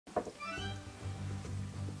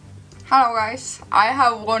Hello guys, I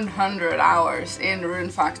have 100 hours in Rune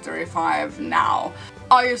Factory 5 now.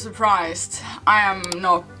 Are you surprised? I am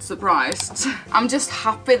not surprised. I'm just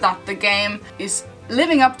happy that the game is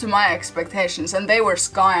living up to my expectations, and they were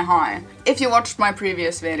sky high. If you watched my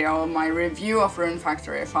previous video, my review of Rune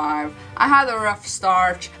Factory 5, I had a rough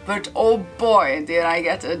start, but oh boy did I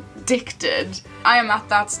get addicted. I am at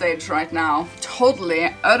that stage right now,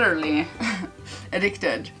 totally, utterly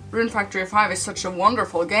addicted. Rune Factory 5 is such a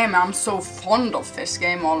wonderful game. I'm so fond of this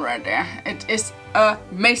game already. It is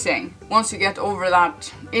amazing. Once you get over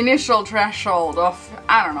that initial threshold of,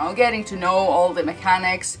 I don't know, getting to know all the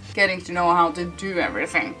mechanics, getting to know how to do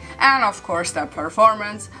everything. And of course the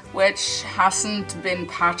performance, which hasn't been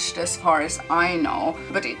patched as far as I know.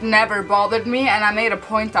 But it never bothered me, and I made a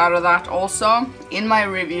point out of that also in my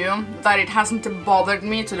review, that it hasn't bothered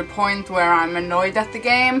me to the point where I'm annoyed at the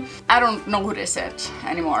game. I don't notice it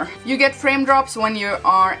anymore. You get frame drops when you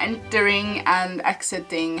are entering and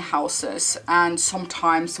exiting houses, and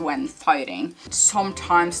sometimes when fighting.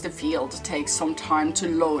 Sometimes the field takes some time to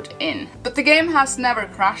load in. But the game has never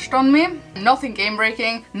crashed on me. Nothing game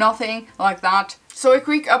breaking, nothing like that. So a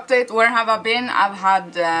quick update, where have I been? I've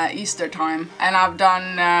had Easter time, and I've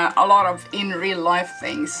done a lot of in real life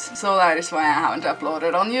things. So that is why I haven't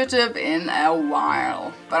uploaded on YouTube in a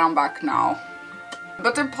while. But I'm back now.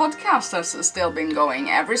 But the podcast has still been going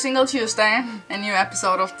every single Tuesday, a new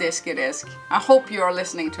episode of Disc a Disc. I hope you are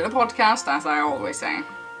listening to the podcast, as I always say.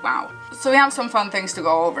 Wow. So we have some fun things to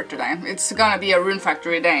go over today. It's gonna be a Rune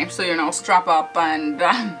Factory day, so you know, strap up and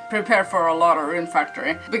prepare for a lot of Rune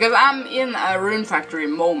Factory. Because I'm in a Rune Factory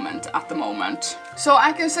moment at the moment. So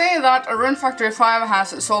I can say that Rune Factory 5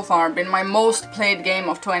 has so far been my most played game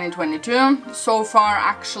of 2022. So far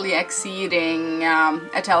actually exceeding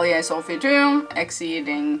Atelier Sophie 2,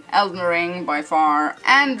 exceeding Elden Ring by far,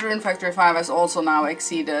 and Rune Factory 5 has also now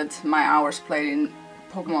exceeded my hours played in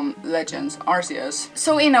Pokemon Legends Arceus.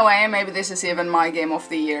 So in a way, maybe this is even my game of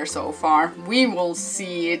the year so far. We will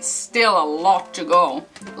see. It's still a lot to go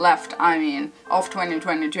left, I mean, of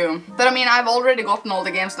 2022. But I mean, I've already gotten all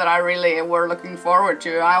the games that I really were looking forward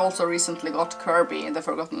to. I also recently got Kirby, The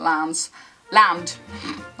Forgotten Lands. Land,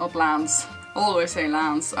 not lands. Always say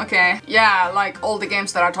lands. Okay, yeah, like all the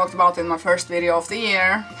games that I talked about in my first video of the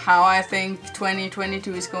year, how I think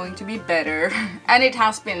 2022 is going to be better. And it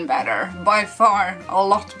has been better, by far a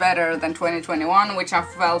lot better than 2021, which I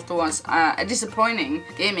felt was a disappointing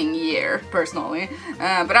gaming year, personally.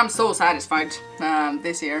 But I'm so satisfied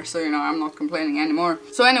this year, so you know, I'm not complaining anymore.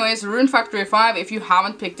 So anyways, Rune Factory 5, if you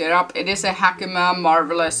haven't picked it up, it is a hack'em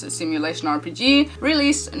marvelous simulation RPG,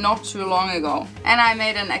 released not too long ago. And I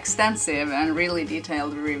made an extensive and really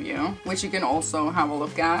detailed review, which you can also have a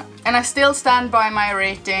look at. And I still stand by my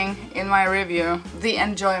rating in my review, the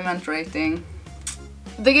enjoyment rating.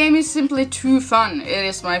 The game is simply too fun. It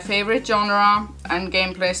is my favorite genre and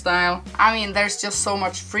gameplay style. I mean, there's just so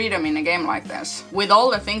much freedom in a game like this, with all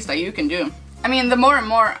the things that you can do. I mean, the more and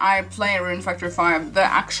more I play Rune Factory 5, the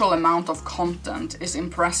actual amount of content is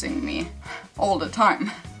impressing me all the time.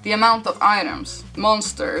 The amount of items,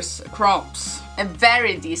 monsters, crops, a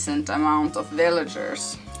very decent amount of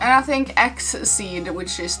villagers. And I think Xseed,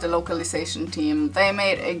 which is the localization team, they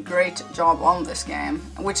made a great job on this game,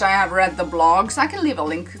 which I have read the blogs. I can leave a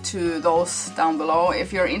link to those down below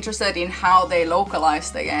if you're interested in how they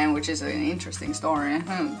localized the game, which is an interesting story.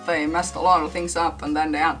 They messed a lot of things up and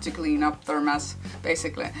then they had to clean up their mess,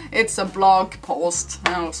 basically. It's a blog post,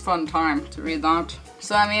 and it was a fun time to read that.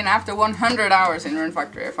 So I mean, after 100 hours in Rune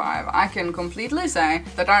Factory 5, I can completely say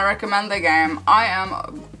that I recommend the game. I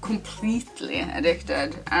am completely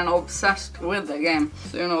addicted and obsessed with the game.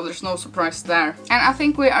 So you know, there's no surprise there. And I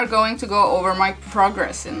think we are going to go over my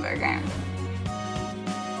progress in the game.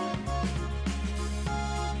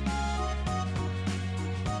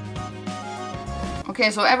 Okay,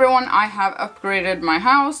 so everyone, I have upgraded my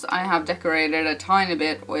house. I have decorated a tiny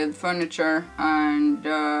bit with furniture, and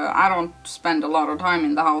I don't spend a lot of time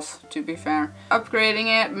in the house, to be fair. Upgrading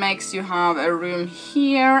it makes you have a room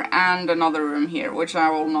here and another room here, which I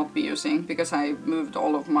will not be using because I moved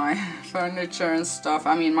all of my furniture and stuff.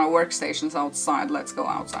 I mean, my workstation's outside. Let's go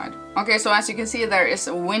outside. Okay, so as you can see, there is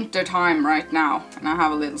winter time right now, and I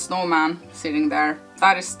have a little snowman sitting there.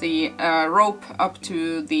 That is the rope up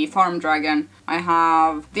to the farm dragon. I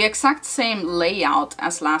have the exact same layout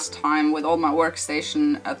as last time with all my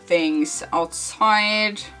workstation things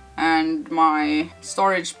outside and my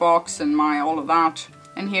storage box and my all of that.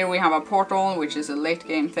 And here we have a portal, which is a late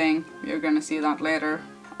game thing. You're gonna see that later.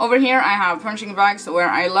 Over here I have punching bags where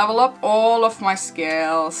I level up all of my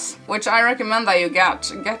skills, which I recommend that you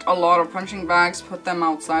get. Get a lot of punching bags, put them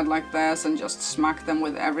outside like this and just smack them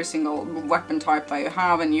with every single weapon type that you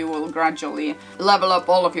have, and you will gradually level up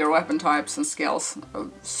all of your weapon types and skills.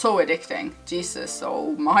 So addicting. Jesus,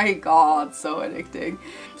 oh my god, so addicting.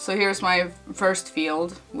 So here's my first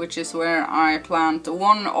field, which is where I plant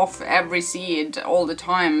one of every seed all the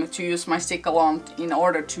time to use my Stick-A-Lot in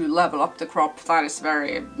order to level up the crop. That is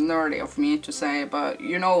very nerdy of me to say, but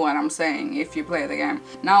you know what I'm saying if you play the game.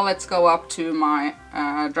 Now let's go up to my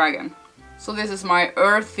dragon. So this is my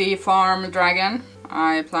earthy farm dragon.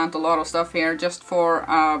 I plant a lot of stuff here just for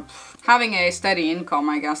having a steady income,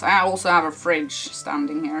 I guess. I also have a fridge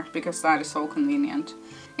standing here because that is so convenient.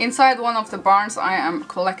 Inside one of the barns I am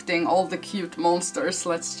collecting all the cute monsters,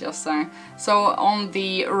 let's just say. So on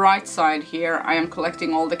the right side here I am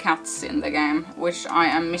collecting all the cats in the game, which I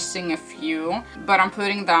am missing a few, but I'm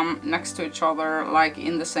putting them next to each other like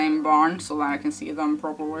in the same barn so that I can see them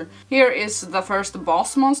properly. Here is the first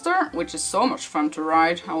boss monster, which is so much fun to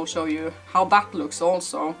ride. I will show you how that looks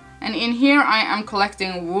also. And in here I am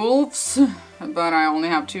collecting wolves, but I only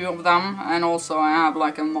have 2 of them, and also I have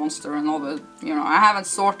like a monster and all the, you know, I haven't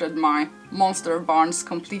sorted my monster barns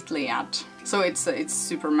completely yet. So it's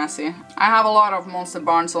super messy. I have a lot of monster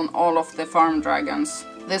barns on all of the farm dragons.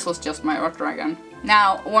 This was just my earth dragon.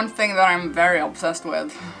 Now, one thing that I'm very obsessed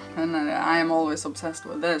with, and I am always obsessed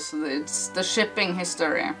with this, it's the shipping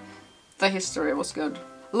history. The history was good.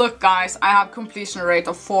 Look guys, I have completion rate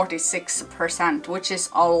of 46%, which is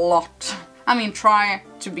a lot. I mean, try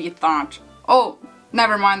to beat that. Oh,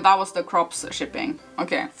 never mind, that was the crops shipping.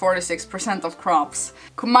 Okay, 46% of crops.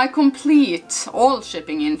 My complete all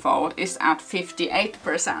shipping info is at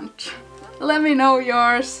 58%. Let me know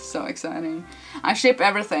yours. So exciting. I ship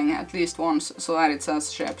everything at least once so that it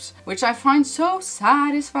says shipped, which I find so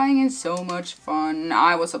satisfying and so much fun.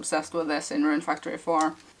 I was obsessed with this in Rune Factory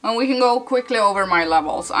 4. And we can go quickly over my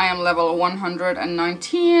levels. I am level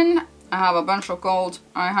 119. I have a bunch of gold.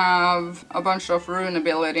 I have a bunch of rune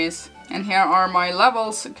abilities. And here are my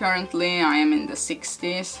levels currently. I am in the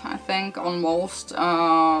 60s, I think, almost.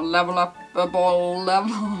 Level up ball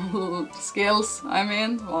level skills, I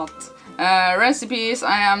mean, what? Recipes,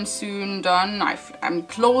 I am soon done. I'm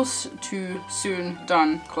close to soon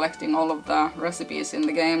done collecting all of the recipes in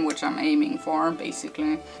the game, which I'm aiming for,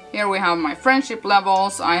 basically. Here we have my friendship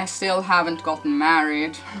levels. I still haven't gotten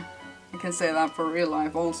married. I can say that for real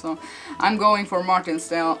life also. I'm going for Martin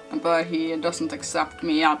still, but he doesn't accept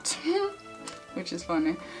me yet. Which is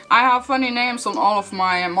funny. I have funny names on all of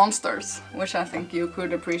my monsters, which I think you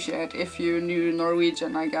could appreciate if you knew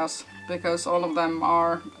Norwegian, I guess. Because all of them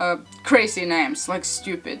are crazy names, like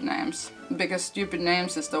stupid names. Because stupid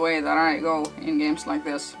names is the way that I go in games like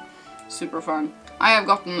this. Super fun. I have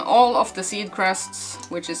gotten all of the seed crests,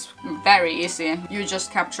 which is very easy. You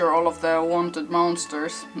just capture all of the wanted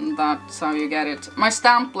monsters, and that's how you get it. My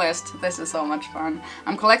stamp list, this is so much fun.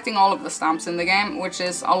 I'm collecting all of the stamps in the game, which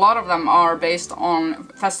is, a lot of them are based on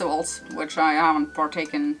festivals, which I haven't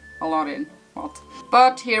partaken a lot in. What?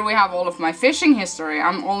 But here we have all of my fishing history.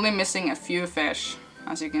 I'm only missing a few fish.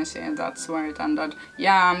 As you can see, that's where it ended.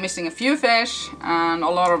 Yeah, I'm missing a few fish, and a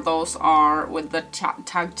lot of those are with the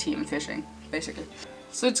tag team fishing, basically.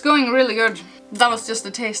 So it's going really good. That was just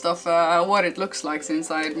a taste of what it looks like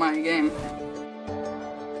inside my game.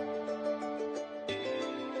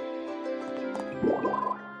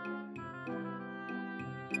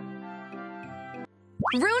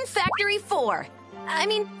 Rune Factory 4. I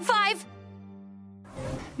mean, 5.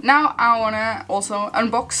 Now I wanna also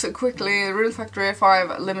unbox quickly Rune Factory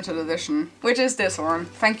 5 limited edition, which is this one.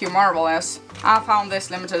 Thank you, Marvelous. I found this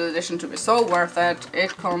limited edition to be so worth it.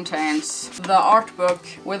 It contains the art book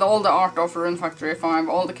with all the art of Rune Factory 5,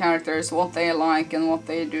 all the characters, what they like and what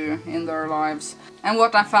they do in their lives. And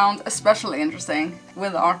what I found especially interesting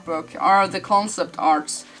with the art book are the concept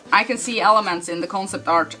arts. I can see elements in the concept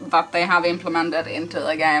art that they have implemented into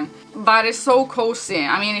the game. That is so cozy.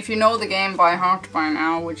 I mean, if you know the game by heart by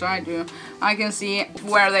now, which I do, I can see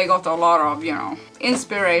where they got a lot of, you know,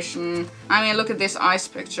 inspiration. I mean, look at this ice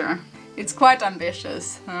picture. It's quite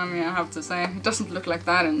ambitious, I mean, I have to say. It doesn't look like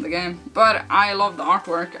that in the game. But I love the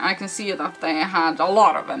artwork. I can see that they had a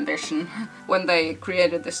lot of ambition when they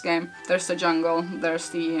created this game. There's the jungle, there's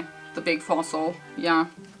the big fossil, yeah.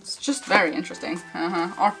 It's just very interesting.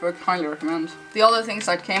 Artbook, highly recommend. The other things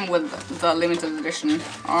that came with the limited edition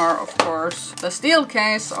are, of course, the steel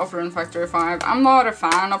case of Rune Factory 5. I'm not a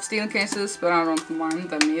fan of steel cases, but I don't mind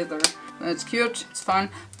them either. It's cute, it's fun,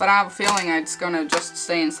 but I have a feeling it's gonna just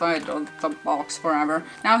stay inside of the box forever.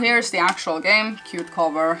 Now here's the actual game. Cute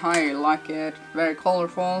cover, I like it. Very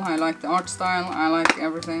colorful, I like the art style, I like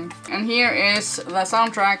everything. And here is the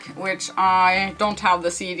soundtrack, which I don't have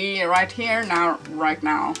the CD right here now, right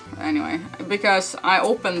now, anyway. Because I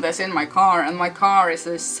opened this in my car, and my car is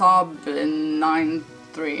a Saab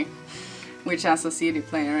 9.3. which has a CD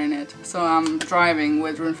player in it. So I'm driving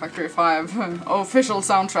with Rune Factory 5 official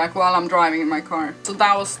soundtrack while I'm driving in my car. So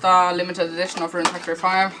that was the limited edition of Rune Factory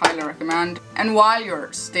 5, highly recommend. And while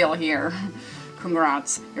you're still here,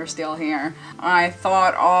 congrats, you're still here, I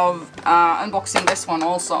thought of unboxing this one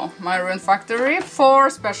also. My Rune Factory 4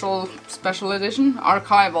 special edition,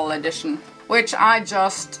 Archival edition, which I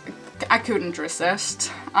couldn't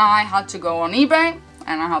resist. I had to go on eBay,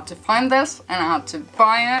 and I had to find this, and I had to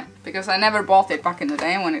buy it, because I never bought it back in the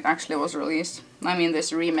day when it actually was released. I mean,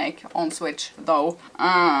 this remake on Switch, though.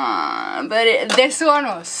 But this one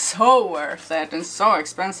was so worth it, and so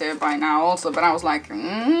expensive by now also, but I was like, I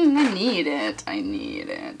need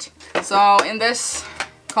it. So, in this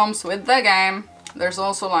comes with the game. There's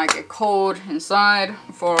also like a code inside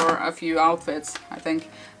for a few outfits, I think.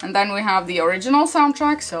 And then we have the original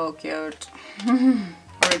soundtrack, so cute.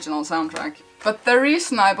 Original soundtrack. But the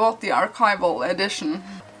reason I bought the Archival edition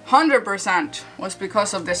 100% was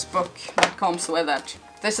because of this book that comes with it.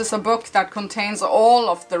 This is a book that contains all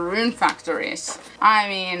of the Rune Factories. I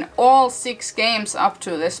mean, all 6 games up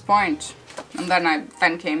to this point. And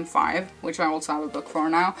then came 5, which I also have a book for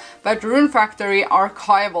now. But Rune Factory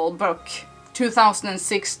Archival book,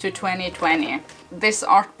 2006 to 2020. This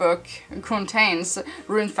art book contains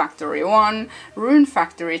Rune Factory 1, Rune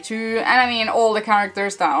Factory 2, and I mean all the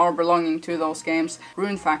characters that are belonging to those games.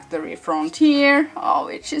 Rune Factory Frontier,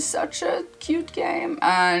 which is such a cute game,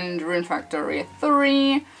 and Rune Factory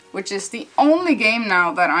 3, which is the only game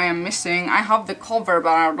now that I am missing. I have the cover, but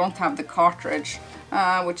I don't have the cartridge,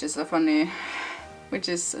 which is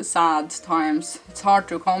sad times. It's hard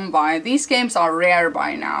to come by. These games are rare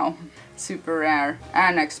by now. Super rare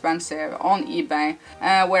and expensive on eBay.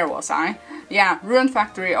 Where was I? Yeah, Rune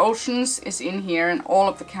Factory Oceans is in here, and all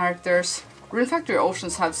of the characters. Rune Factory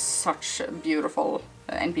Oceans has such beautiful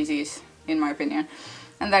NPCs, in my opinion.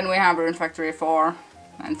 And then we have Rune Factory 4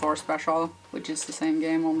 and 4 Special, which is the same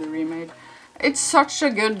game, only remade. It's such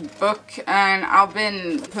a good book, and I've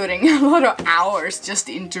been putting a lot of hours just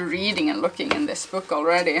into reading and looking in this book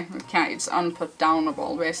already. It's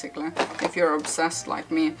unputdownable, basically, if you're obsessed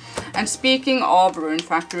like me. And speaking of Rune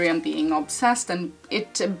Factory and being obsessed and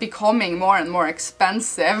it becoming more and more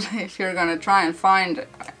expensive if you're gonna try and find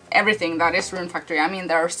everything that is Rune Factory. I mean,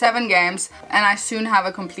 there are 7 games, and I soon have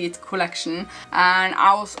a complete collection. And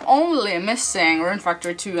I was only missing Rune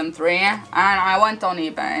Factory 2 and 3, and I went on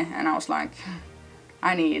eBay, and I was like,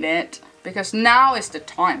 I need it. Because now is the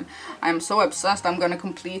time. I'm so obsessed, I'm gonna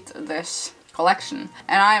complete this collection.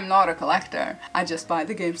 And I am not a collector. I just buy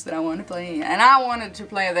the games that I want to play. And I wanted to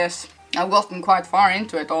play this. I've gotten quite far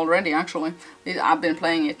into it already, actually. I've been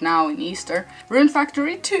playing it now in Easter. Rune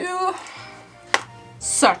Factory 2.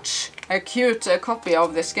 Such a cute copy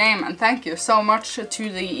of this game, and thank you so much to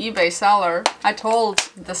the eBay seller. I told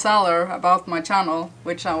the seller about my channel,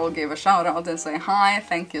 which I will give a shout out and say hi,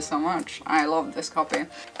 thank you so much. I love this copy.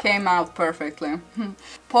 Came out perfectly.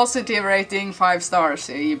 Positive rating 5 stars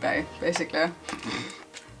eBay, basically.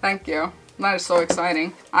 Thank you. That is so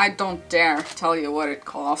exciting. I don't dare tell you what it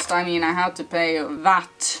cost. I mean, I had to pay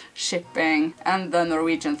VAT, shipping, and the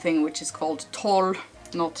Norwegian thing, which is called toll,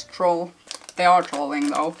 not troll. They are trolling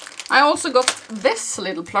though. I also got this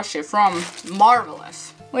little plushie from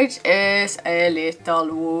Marvelous, which is a little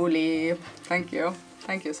woolly. Thank you.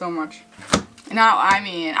 Thank you so much. Now, I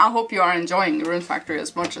mean, I hope you are enjoying Rune Factory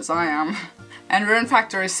as much as I am. And Rune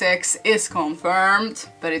Factory 6 is confirmed,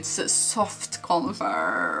 but it's a soft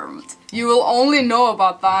confirmed. You will only know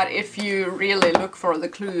about that if you really look for the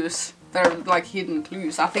clues. They're like hidden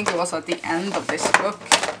clues. I think it was at the end of this book.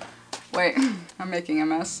 Wait, I'm making a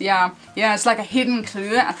mess. Yeah, it's like a hidden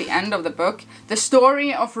clue at the end of the book. The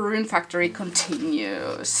story of Rune Factory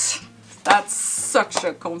continues. That's such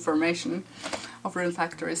a confirmation of Rune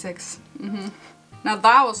Factory 6. Now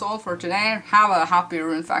that was all for today. Have a happy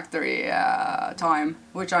Rune Factory time,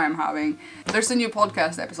 which I am having. There's a new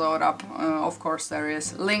podcast episode up, of course there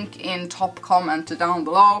is. Link in top comment down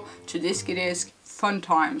below to Disky Disc. Fun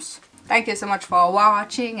times. Thank you so much for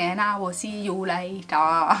watching, and I will see you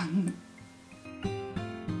later.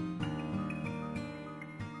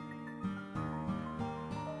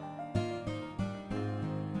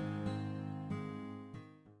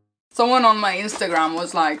 Someone on my Instagram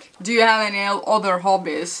was like, do you have any other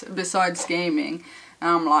hobbies besides gaming? And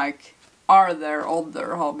I'm like, Are there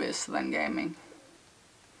other hobbies than gaming?